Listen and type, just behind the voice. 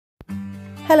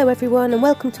Hello everyone and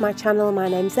welcome to my channel. My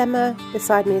name's Emma,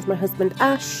 beside me is my husband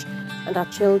Ash and our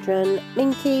children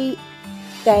Minky,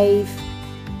 Dave,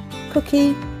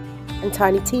 Cookie and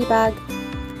Tiny Teabag.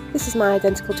 This is my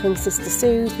identical twin sister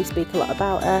Suze. We speak a lot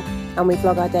about her and we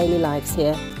vlog our daily lives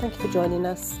here. Thank you for joining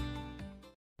us.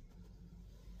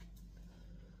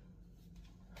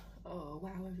 Oh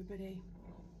wow everybody,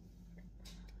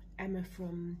 Emma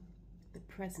from the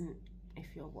present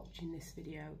if you're watching this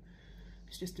video.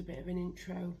 It's just a bit of an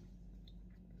intro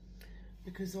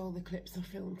because all the clips are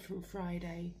filmed from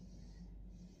Friday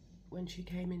when she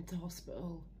came into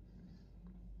hospital.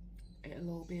 It'll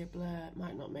all be a blur, it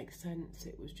might not make sense,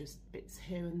 it was just bits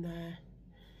here and there.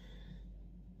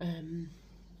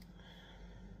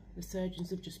 The surgeons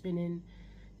have just been in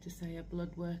to say her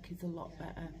blood work is a lot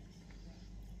better.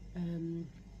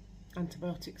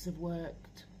 Antibiotics have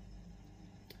worked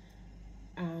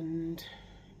and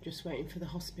just waiting for the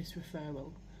hospice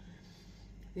referral.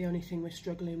 The only thing we're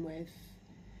struggling with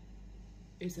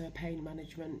is her pain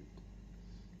management,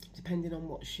 depending on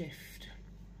what shift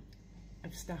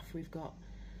of staff we've got.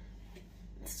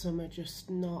 Some are just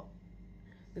not,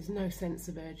 there's no sense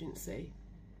of urgency.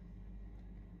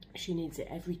 She needs it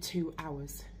every 2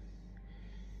 hours.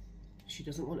 She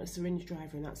doesn't want a syringe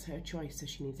driver and that's her choice, so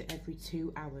she needs it every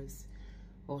 2 hours.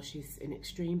 Or she's in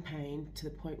extreme pain to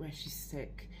the point where she's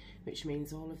sick, which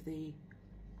means all of the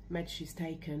meds she's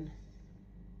taken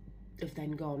have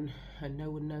then gone and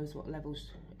no one knows what levels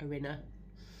are in her.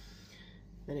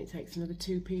 Then it takes another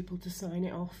 2 people to sign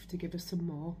it off to give her some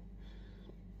more,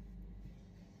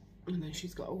 and then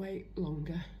she's got to wait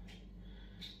longer.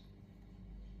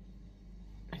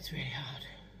 It's really hard.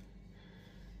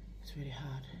 It's really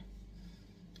hard.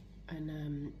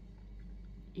 And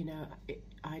you know,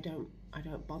 I don't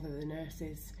bother the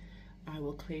nurses. I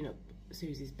will clean up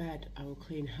Susie's bed, I will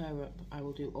clean her up, I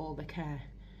will do all the care,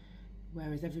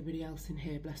 whereas everybody else in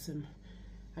here, bless them,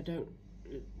 I don't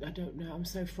know. I'm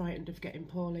so frightened of getting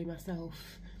poorly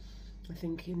myself. I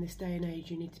think in this day and age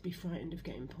you need to be frightened of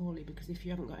getting poorly, because if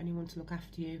you haven't got anyone to look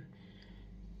after you,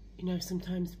 you know,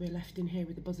 sometimes we're left in here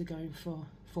with the buzzer going for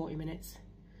 40 minutes.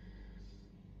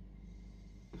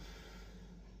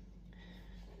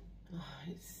 Oh,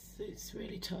 it's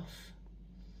really tough.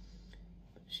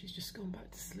 She's just gone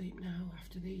back to sleep now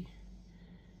after the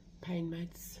pain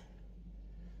meds.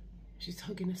 She's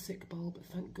hugging a sick bowl, but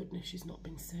thank goodness she's not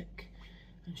been sick.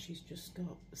 And she's just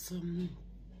got some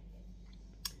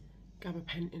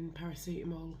gabapentin,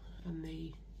 paracetamol and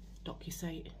the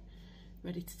Docusate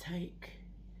ready to take.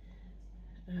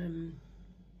 A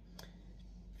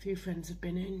few friends have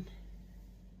been in.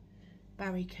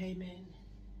 Barry came in.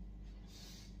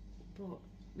 Brought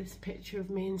this picture of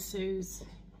me and Suze,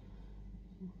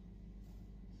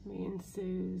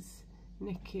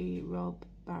 Nikki, Rob,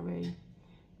 Barry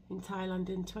in Thailand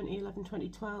in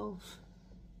 2011-2012.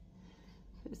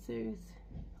 Look at Suze,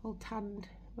 all tanned,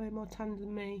 way more tanned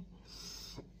than me.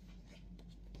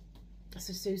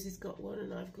 So Susie's got one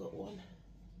and I've got one.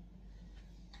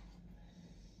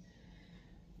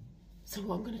 So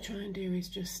what I'm going to try and do is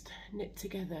just knit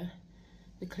together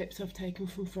the clips I've taken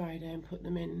from Friday and put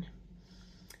them in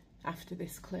after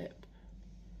this clip.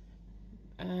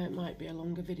 It might be a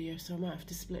longer video, so I might have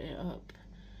to split it up,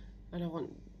 and I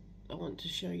want to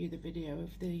show you the video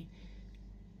of the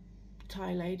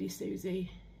Thai lady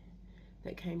Susie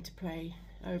that came to pray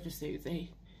over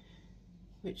Susie,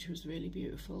 which was really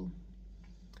beautiful.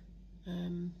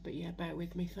 But yeah, bear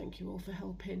with me. Thank you all for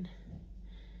helping.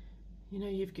 You know,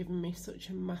 you've given me such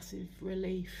a massive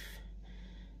relief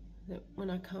that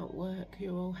when I can't work,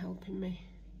 you're all helping me.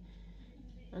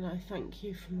 And I thank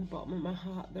you from the bottom of my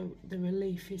heart. The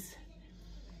relief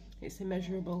it's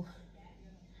immeasurable.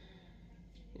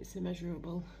 It's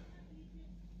immeasurable.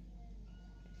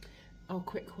 Oh,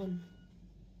 quick one.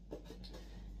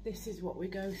 This is what we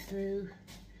go through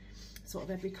sort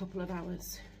of every couple of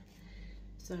hours.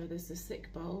 So there's the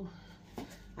sick bowl.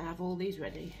 I have all these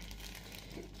ready.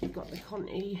 You've got the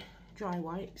Conti dry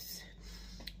wipes,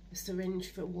 a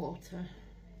syringe for water.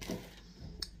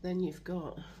 Then you've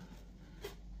got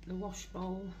the wash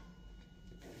bowl.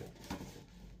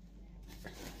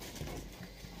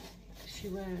 She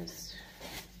wears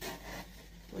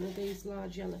one of these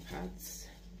large yellow pads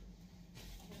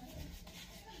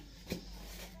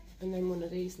and then one of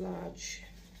these large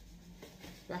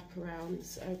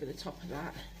wraparounds over the top of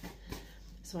that.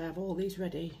 So I have all these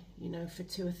ready, you know, for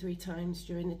 2 or 3 times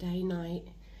during the day, night.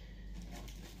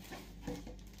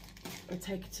 I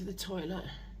take her to the toilet,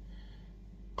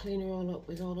 clean her all up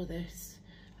with all of this,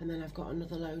 and then I've got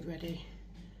another load ready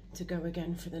to go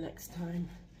again for the next time.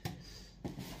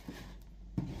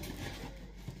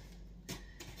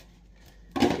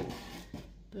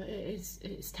 But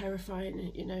it's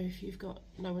terrifying, you know, if you've got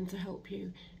no one to help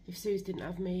you. If Suze didn't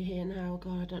have me here now,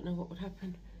 God, I don't know what would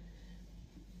happen.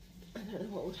 I don't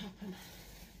know what would happen.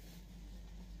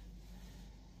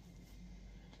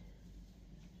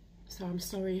 So I'm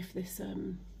sorry if this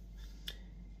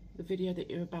the video that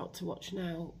you're about to watch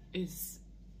now is,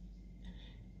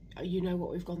 you know, what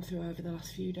we've gone through over the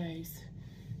last few days.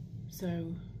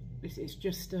 So this is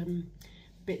just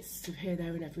bits of here,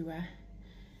 there and everywhere.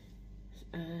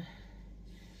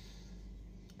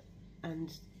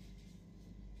 And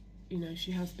you know,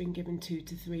 she has been given 2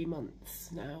 to 3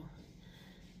 months now,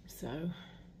 so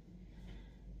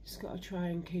just got to try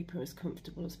and keep her as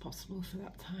comfortable as possible for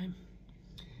that time,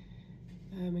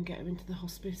 and get her into the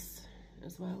hospice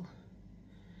as well.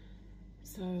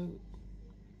 So,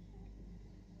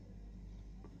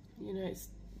 you know, it's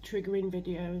triggering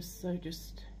videos, so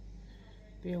just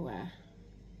be aware.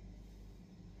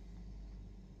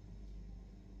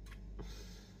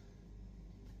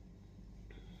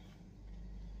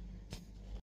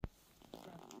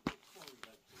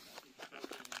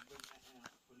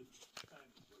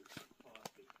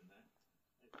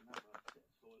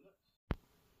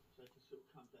 So to sort of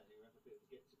come down here, have a bit of a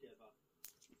get together.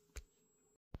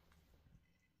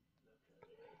 Look at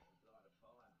this, light a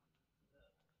fire.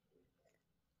 Look.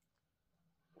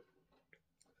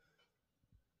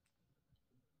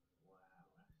 Wow,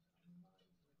 that's amazing.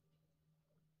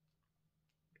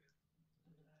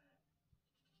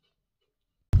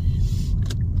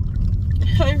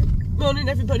 Hi, morning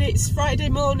everybody, it's Friday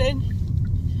morning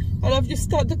and I've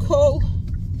just had the call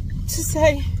to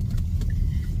say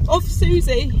of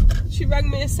Susie. She rang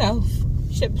me herself.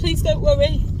 She said, please don't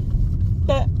worry,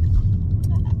 but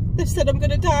they've said I'm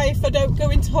going to die if I don't go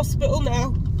into hospital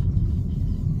now.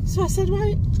 So I said,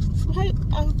 right,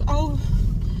 I'll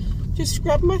just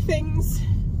grab my things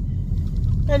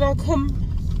and I'll come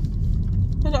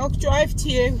and I'll drive to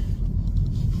you.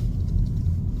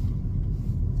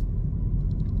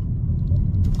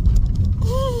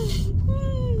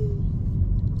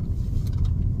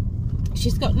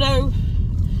 She's got nothing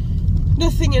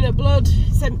in her blood,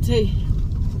 it's empty.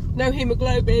 No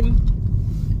hemoglobin,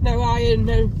 no iron,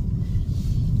 no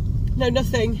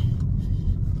nothing.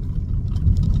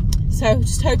 So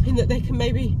just hoping that they can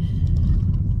maybe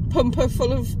pump her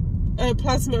full of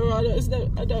plasma, or I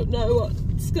don't know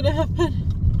what's going to happen.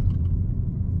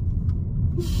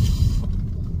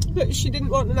 But she didn't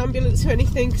want an ambulance or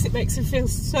anything because it makes her feel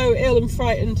so ill and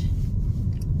frightened.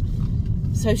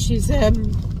 So she's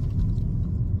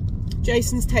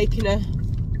Jason's taking her,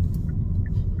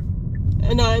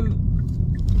 and I'm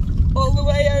all the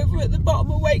way over at the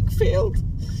bottom of Wakefield.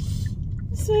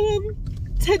 So I'm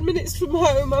 10 minutes from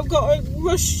home. I've got to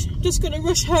rush, just going to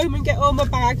rush home and get all my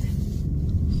bag,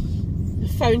 a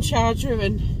phone charger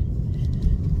and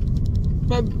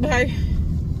my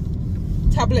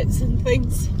tablets and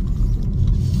things.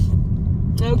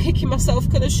 I'm kicking myself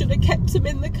because I should have kept them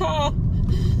in the car.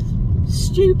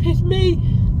 Stupid me.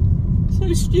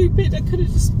 So stupid. I could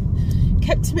have just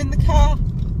kept him in the car.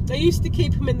 I used to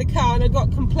keep him in the car and I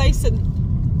got complacent.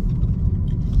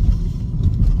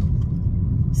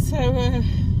 So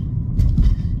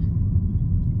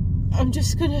I'm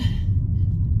just gonna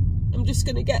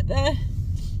get there.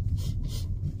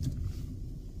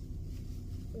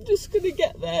 I'm just gonna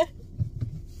get there.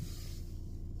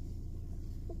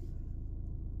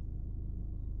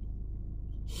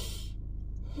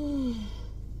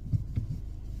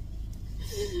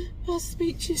 I'll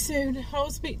speak to you soon.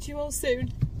 I'll speak to you all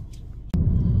soon.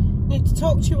 Need to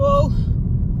talk to you all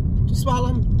just while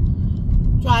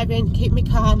I'm driving, keep me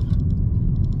calm.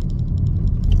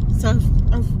 So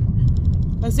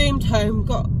I zoomed home,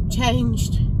 got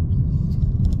changed,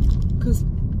 because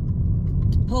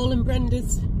Paul and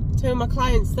Brenda's, 2 of my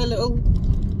clients, the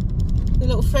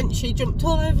little Frenchie jumped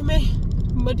all over me,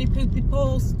 muddy poopy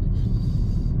paws.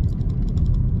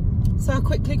 So I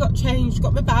quickly got changed,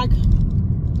 got my bag.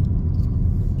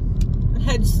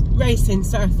 Head's racing,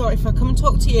 so I thought if I come and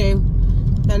talk to you,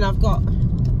 then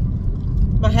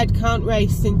my head can't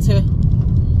race into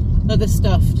other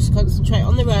stuff. Just concentrate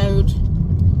on the road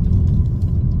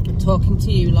and talking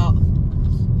to you lot.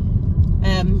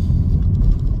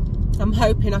 I'm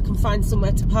hoping I can find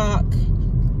somewhere to park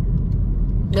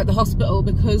at the hospital,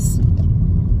 because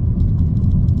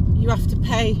you have to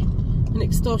pay an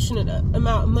extortionate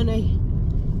amount of money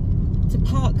to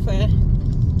park there.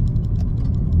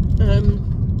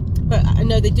 But I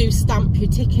know they do stamp your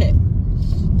ticket,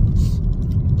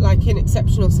 like in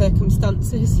exceptional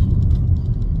circumstances,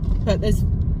 but there's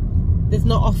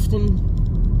not often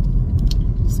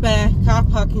spare car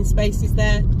parking spaces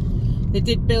there. They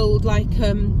did build like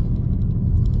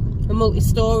a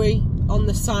multi-storey on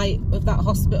the site of that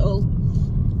hospital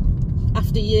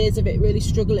after years of it really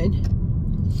struggling.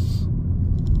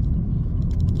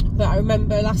 But I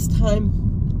remember last time,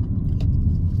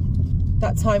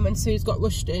 that time when Sue's got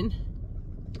rushed in,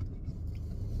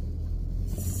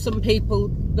 some people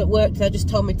that worked there just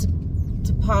told me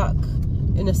to park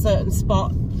in a certain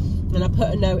spot, and I put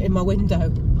a note in my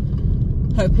window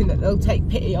hoping that they'll take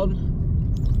pity on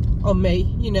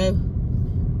me, you know,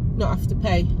 not have to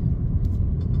pay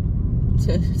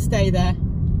to stay there,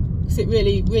 because it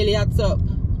really adds up.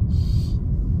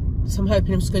 So I'm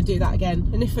hoping I'm just going to do that again,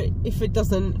 and if it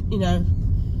doesn't, you know,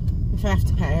 if I have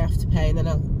to pay, I have to pay, and then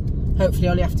I'll hopefully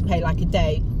only have to pay like a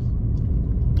day,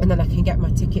 and then I can get my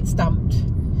ticket stamped.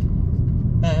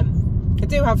 I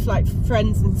do have like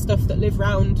friends and stuff that live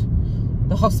round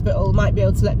the hospital, might be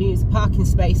able to let me use a parking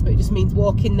space, but it just means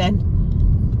walking then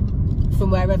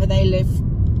from wherever they live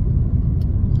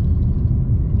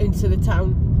into the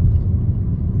town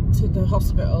to the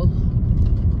hospital.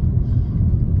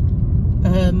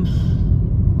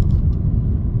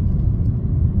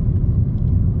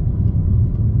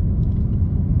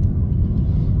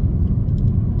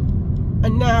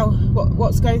 And now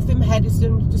what's going through my head is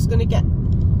I'm just going to get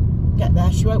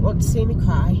there. She won't want to see me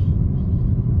cry,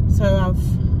 so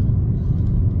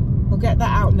I'll get that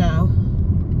out now,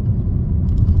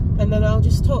 and then I'll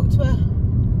just talk to her.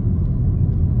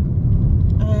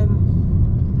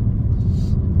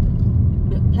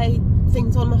 Play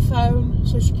things on my phone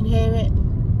so she can hear it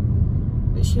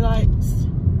that she likes.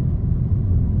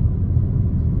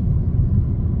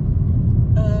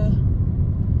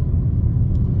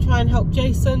 Try and help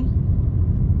Jason.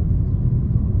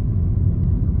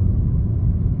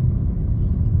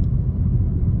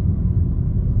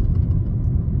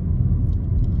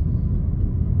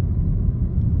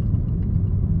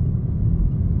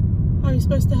 How are you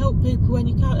supposed to help people when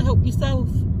you can't help yourself?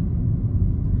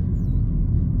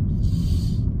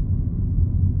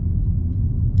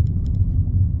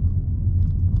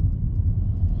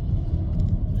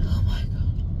 Oh my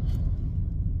God.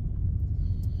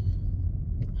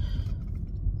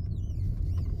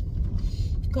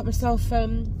 Got myself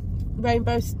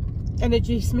rainbow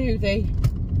energy smoothie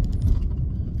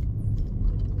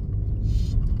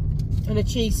and a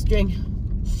cheese string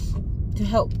to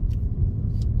help,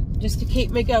 just to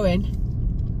keep me going.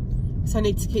 So I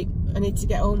need to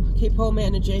get home, keep all my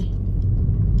energy.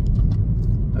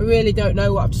 I really don't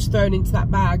know what I've just thrown into that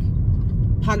bag.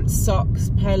 Pants, socks,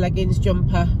 pair of leggings,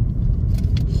 jumper,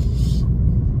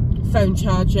 phone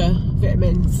charger,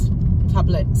 vitamins,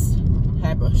 tablets,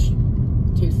 hairbrush,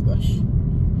 toothbrush,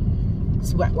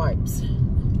 some wet wipes.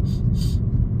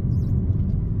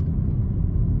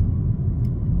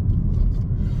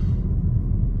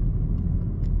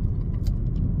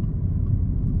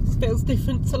 This feels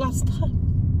different to last time.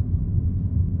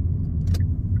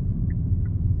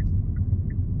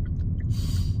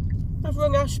 I've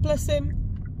rung Ash, bless him,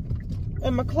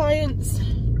 and my clients,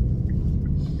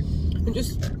 and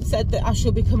just said that Ash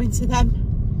will be coming to them.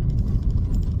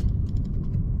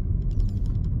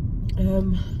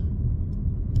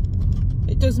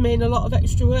 It does mean a lot of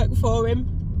extra work for him,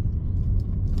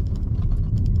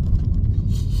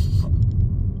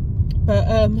 but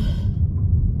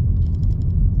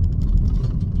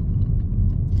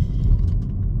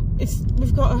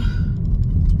we've got to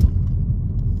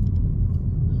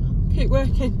keep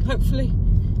working. Hopefully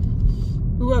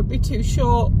we won't be too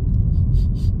short.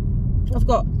 I've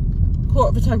got a quarter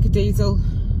of a tank of diesel.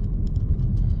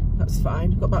 That's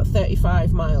fine. I've got about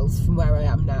 35 miles from where I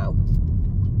am now.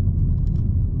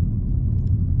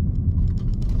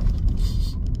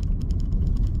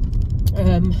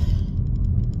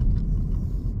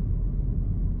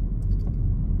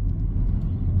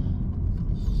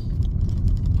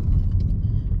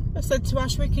 I said to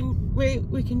Ash, we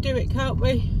can do it, can't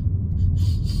we?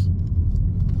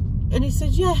 And he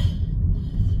said, yeah,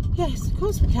 yes, of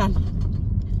course we can.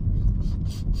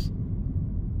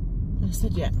 And I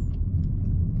said, yeah,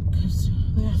 because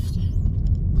we have to.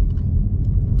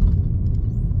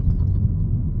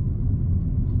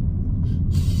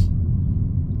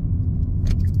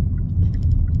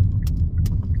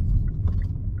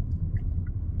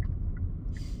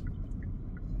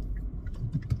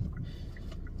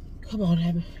 Come on,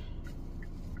 Em.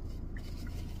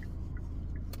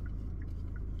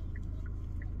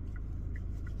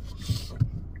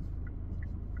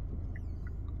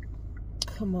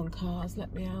 Come on, cars,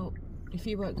 let me out. If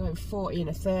you weren't going 40 and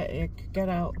a 30, I could get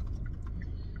out.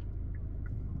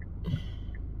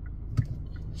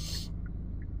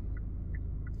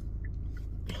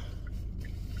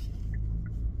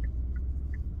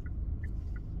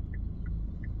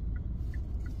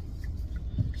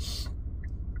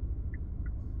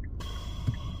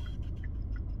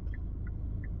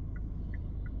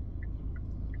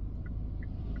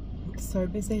 so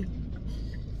busy.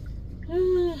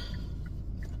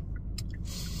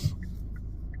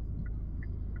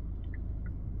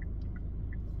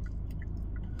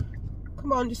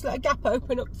 Come on, just let a gap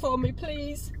open up for me,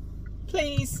 please.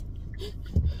 Please.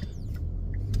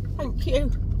 Thank you.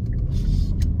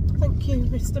 Thank you,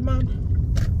 Mr. Man.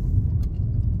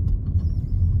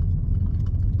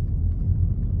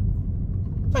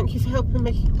 Thank you for helping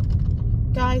me.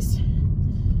 Guys,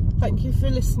 thank you for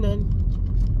listening.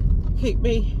 Keep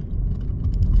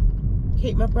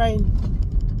my brain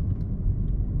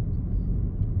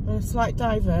on a slight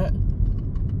divert.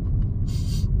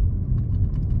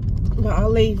 But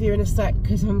I'll leave you in a sec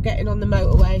because I'm getting on the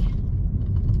motorway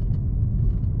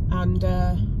and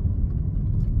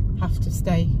have to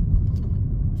stay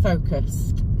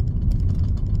focused.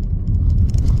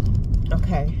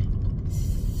 Okay,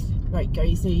 right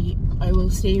Gazy, I will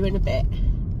see you in a bit.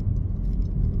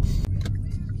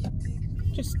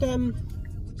 Just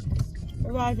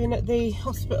arriving at the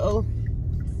hospital.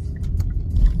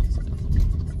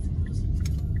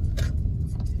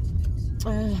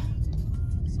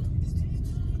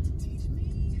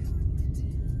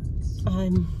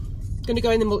 I'm going to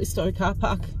go in the multi-storey car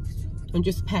park and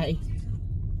just pay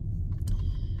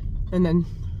and then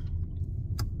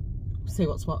see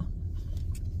what's what.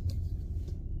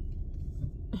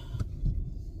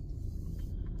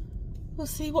 We'll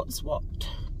see what's what.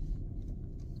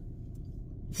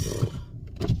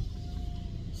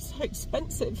 So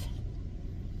expensive.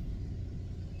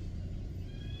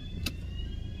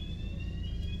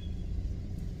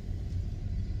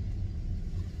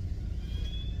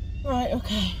 Right,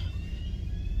 okay.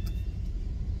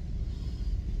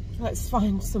 Let's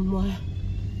find somewhere.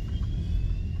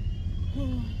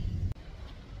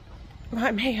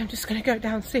 Right, me, I'm just going to go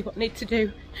down and see what I need to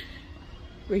do.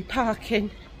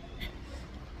 Reparking.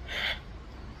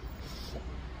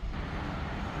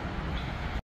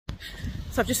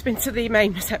 So I've just been to the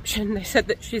main reception. They said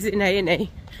that she's in A&E.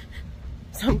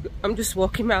 So I'm just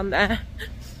walking around there.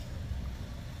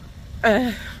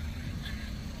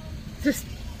 Just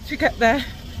to get there.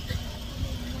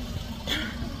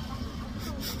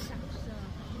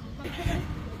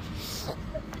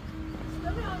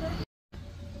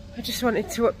 I just wanted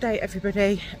to update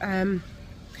everybody.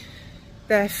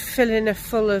 They're filling her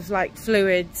full of like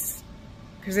fluids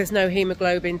because there's no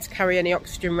hemoglobin to carry any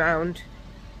oxygen around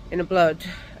in her blood.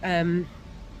 And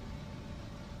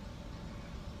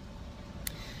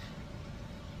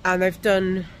they've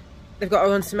got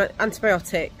her on some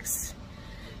antibiotics,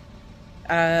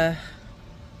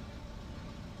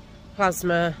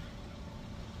 plasma,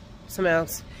 something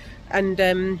else,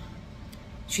 and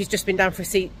she's just been down for a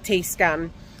CT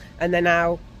scan, and they're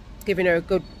now giving her a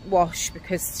good wash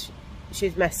because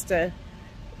she's messed her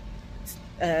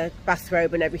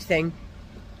bathrobe and everything.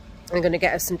 I'm going to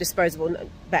get her some disposable,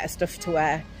 better stuff to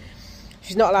wear.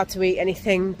 She's not allowed to eat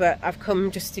anything, but I've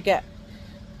come just to get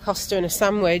Costa and a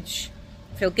sandwich.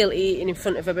 I feel guilty eating in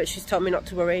front of her, but she's told me not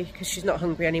to worry because she's not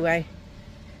hungry anyway.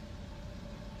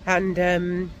 And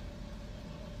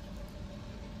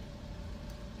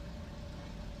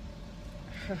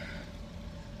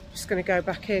just going to go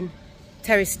back in.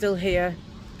 Terry's still here.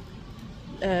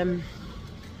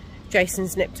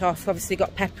 Jason's nipped off. Obviously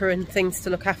got Pepper and things to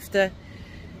look after.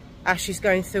 Ash is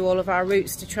going through all of our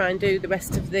routes to try and do the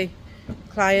rest of the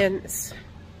clients.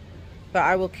 But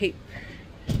I'll keep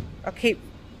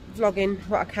vlogging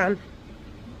what I can.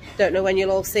 Don't know when you'll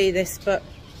all see this, but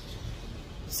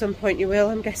at some point you will,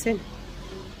 I'm guessing.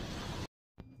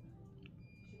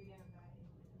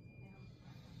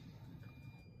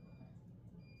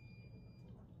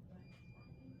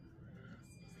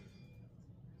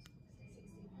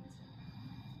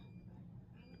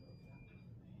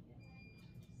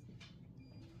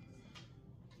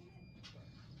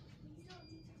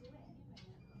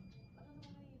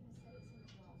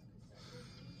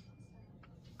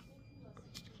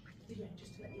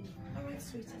 Alright,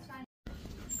 sweetie.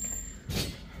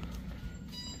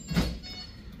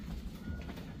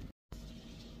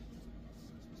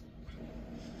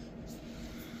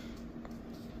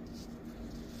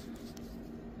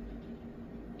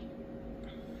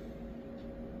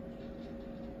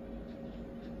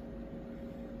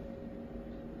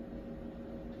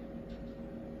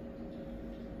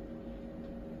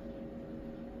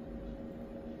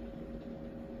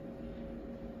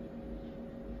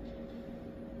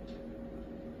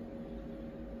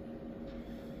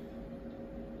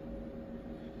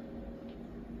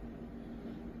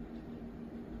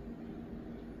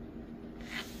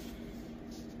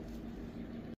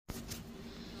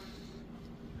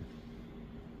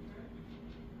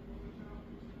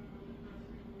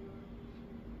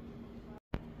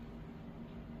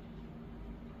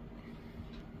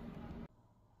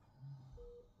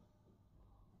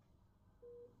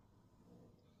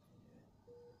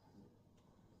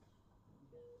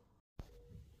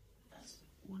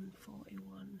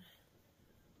 9:41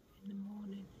 in the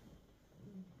morning.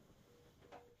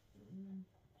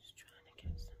 Just trying to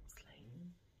get some sleep.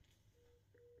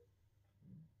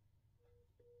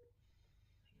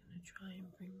 They're going to try and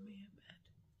bring me a bed.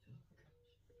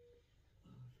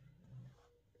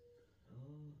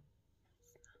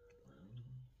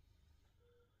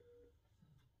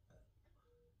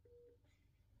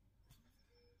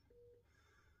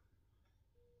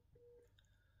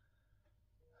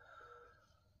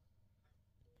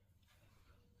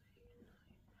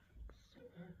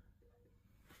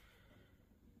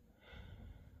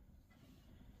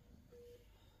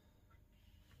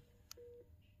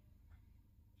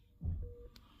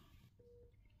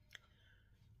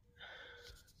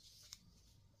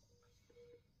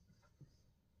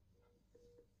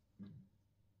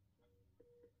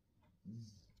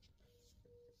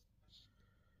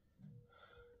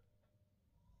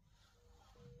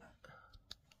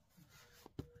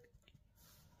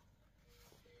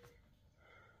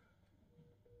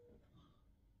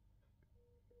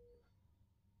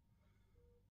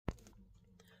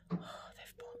 Oh,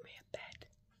 they've bought me a bed.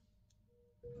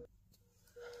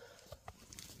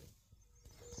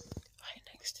 Right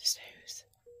next to Sue's.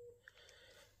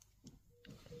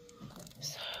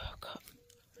 So I've got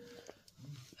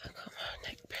my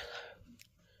neck pillow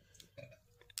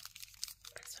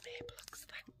and some earplugs,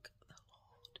 thank the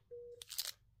Lord.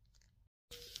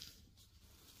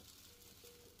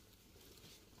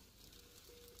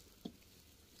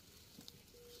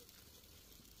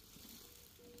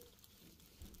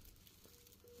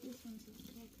 This one's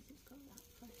okay because it's got that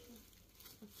pressure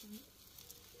of jump.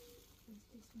 Whereas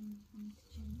this one I need to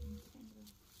change and get the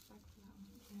bag for that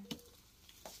one. Yeah.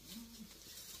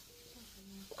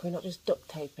 Can we not just duct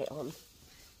tape it on?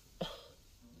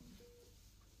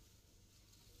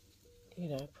 You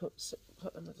know, put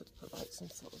like some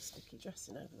sort of sticky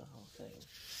dressing over the whole thing.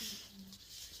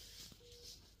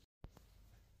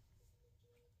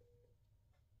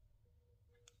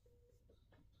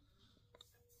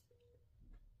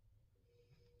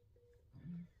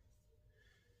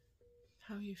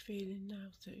 How are you feeling now,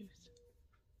 Suze?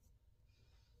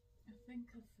 I think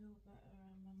I feel better,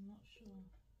 I'm not sure.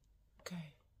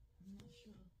 Okay. I'm not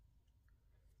sure.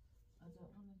 I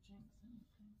don't want to jinx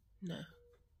anything. No.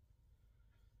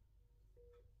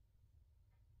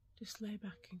 Just lay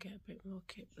back and get a bit more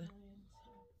kip then.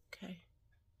 Okay.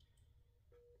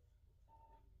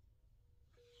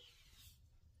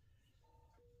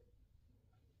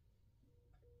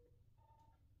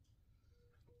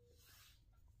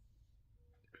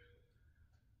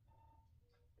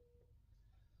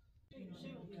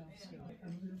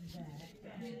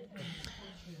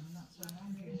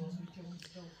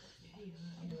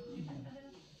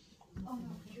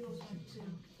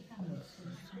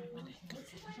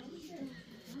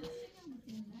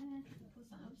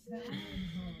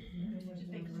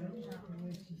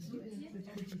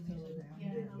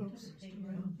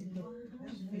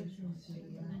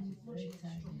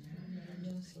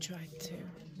 I tried to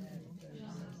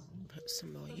put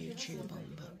some more YouTube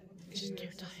on, but it's just too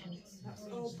tired.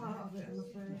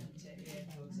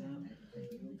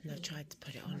 And I tried to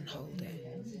put it on and hold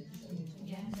it,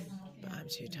 but I'm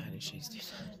too tired and she's too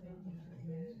tired.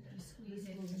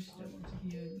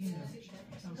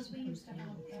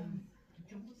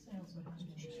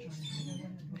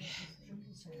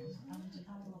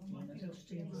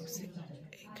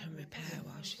 It can repair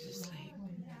while she's asleep.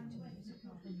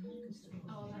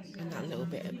 And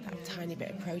that tiny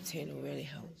bit of protein will really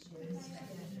help.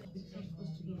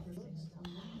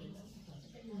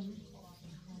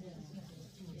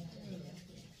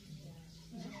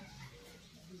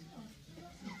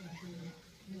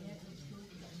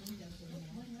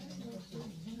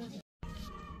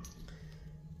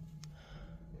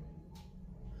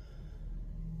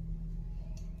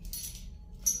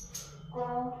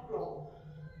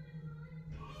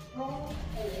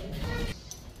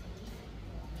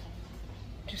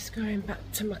 Just going back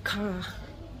to my car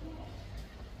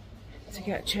to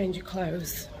get a change of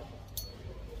clothes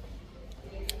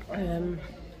and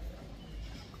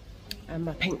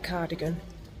my pink cardigan,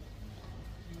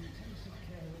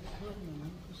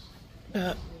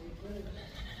 but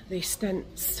these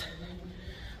stents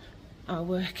are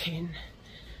working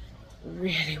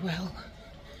really well.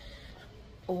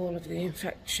 All of the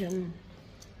infection,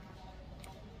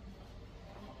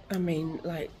 I mean,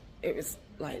 like, it was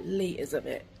like litres of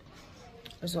it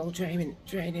was all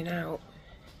draining out,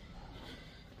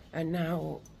 and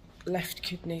now left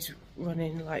kidney's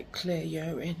running like clear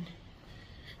urine.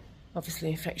 Obviously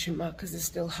infection markers are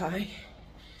still high,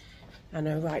 and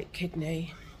her right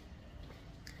kidney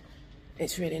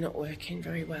it's really not working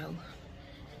very well.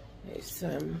 It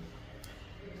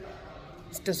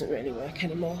doesn't really work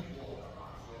anymore,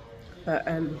 but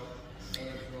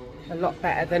a lot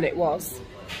better than it was.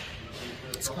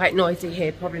 It's quite noisy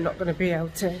here, probably not going to be able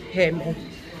to hear me.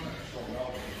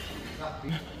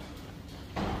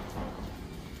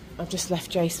 I've just left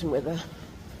Jason with her.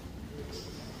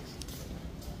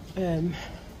 And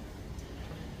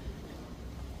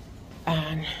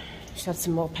she had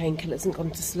some more painkillers and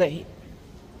gone to sleep.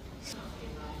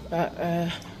 But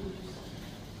I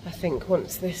think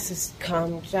once this has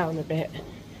calmed down a bit,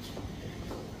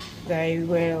 they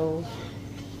will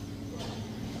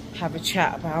have a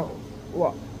chat about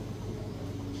what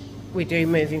we do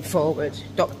moving forward.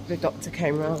 The doctor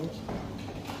came round,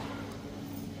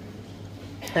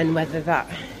 and whether that,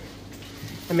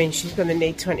 I mean, she's going to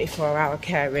need 24-hour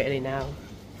care really now,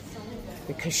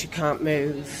 because she can't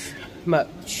move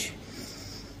much.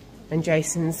 And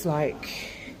Jason's like,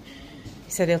 he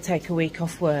said he'll take a week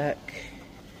off work,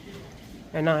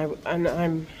 and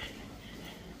I'm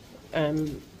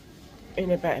in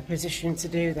a better position to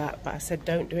do that, but I said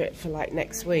don't do it for like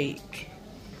next week,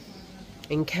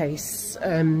 in case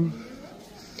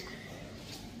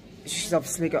she's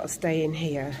obviously got to stay in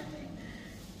here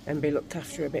and be looked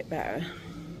after a bit better.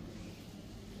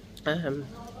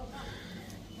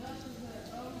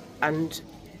 And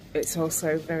it's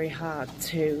also very hard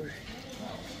to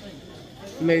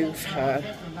move her.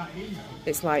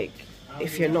 It's like,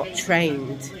 if you're not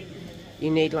trained, you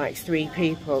need like 3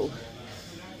 people,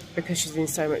 because she's in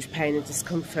so much pain and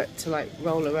discomfort, to like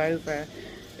roll her over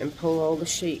and pull all the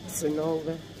sheets and all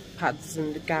the pads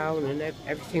and the gown and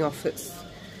everything off that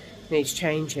needs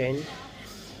changing,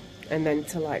 and then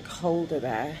to like hold her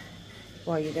there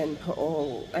while you then put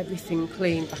everything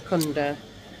clean back under,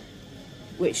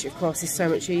 which of course is so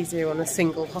much easier on a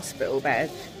single hospital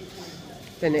bed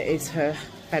than it is her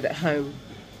bed at home.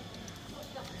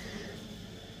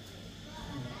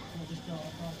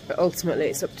 But ultimately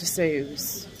it's up to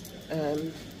Suze,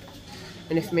 and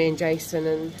if me and Jason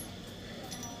and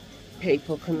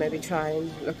people can maybe try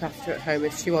and look after her at home,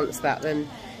 if she wants that, then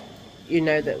you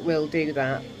know that we'll do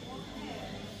that.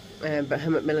 But her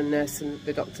Macmillan nurse and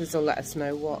the doctors will let us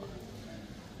know what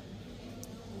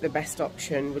the best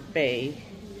option would be,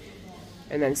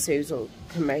 and then Suze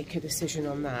can make a decision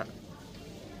on that.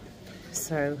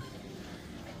 So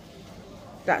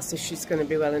that's if she's going to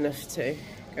be well enough to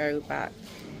go back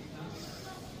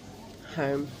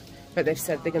home. But they've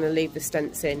said they're going to leave the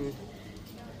stents in,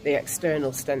 the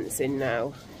external stents in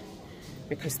now,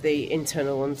 because the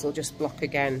internal ones will just block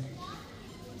again.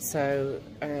 So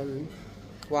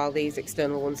while these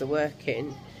external ones are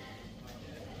working,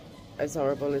 as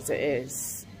horrible as it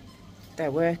is,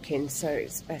 they're working, so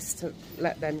it's best to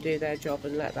let them do their job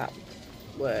and let that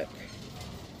work.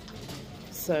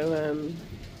 So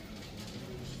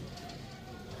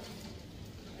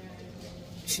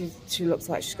she looks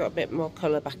like she's got a bit more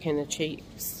colour back in her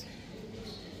cheeks,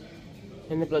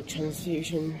 and the blood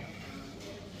transfusion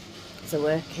is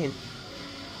working.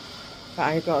 But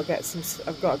I've got to get some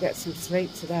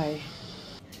sleep today.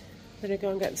 Better go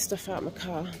and get the stuff out of my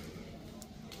car.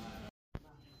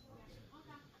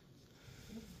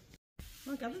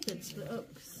 I gathered they'd split up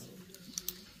because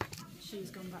she's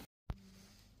gone back.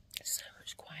 It's so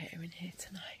much quieter in here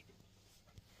tonight.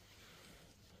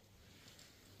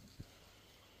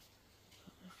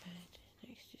 Got my bed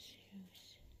next to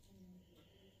Suze.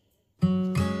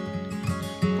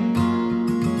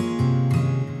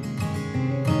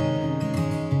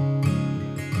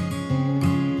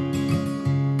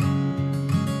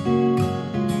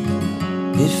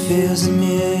 It feels a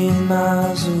million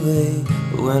miles away,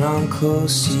 but when I'm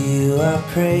close to you, I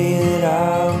pray that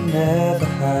I'll never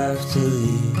have to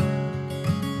leave.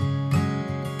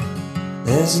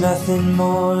 There's nothing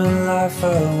more in life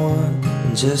I want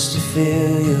than just to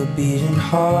feel your beating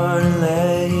heart and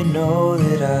let you know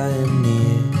that I am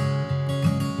near.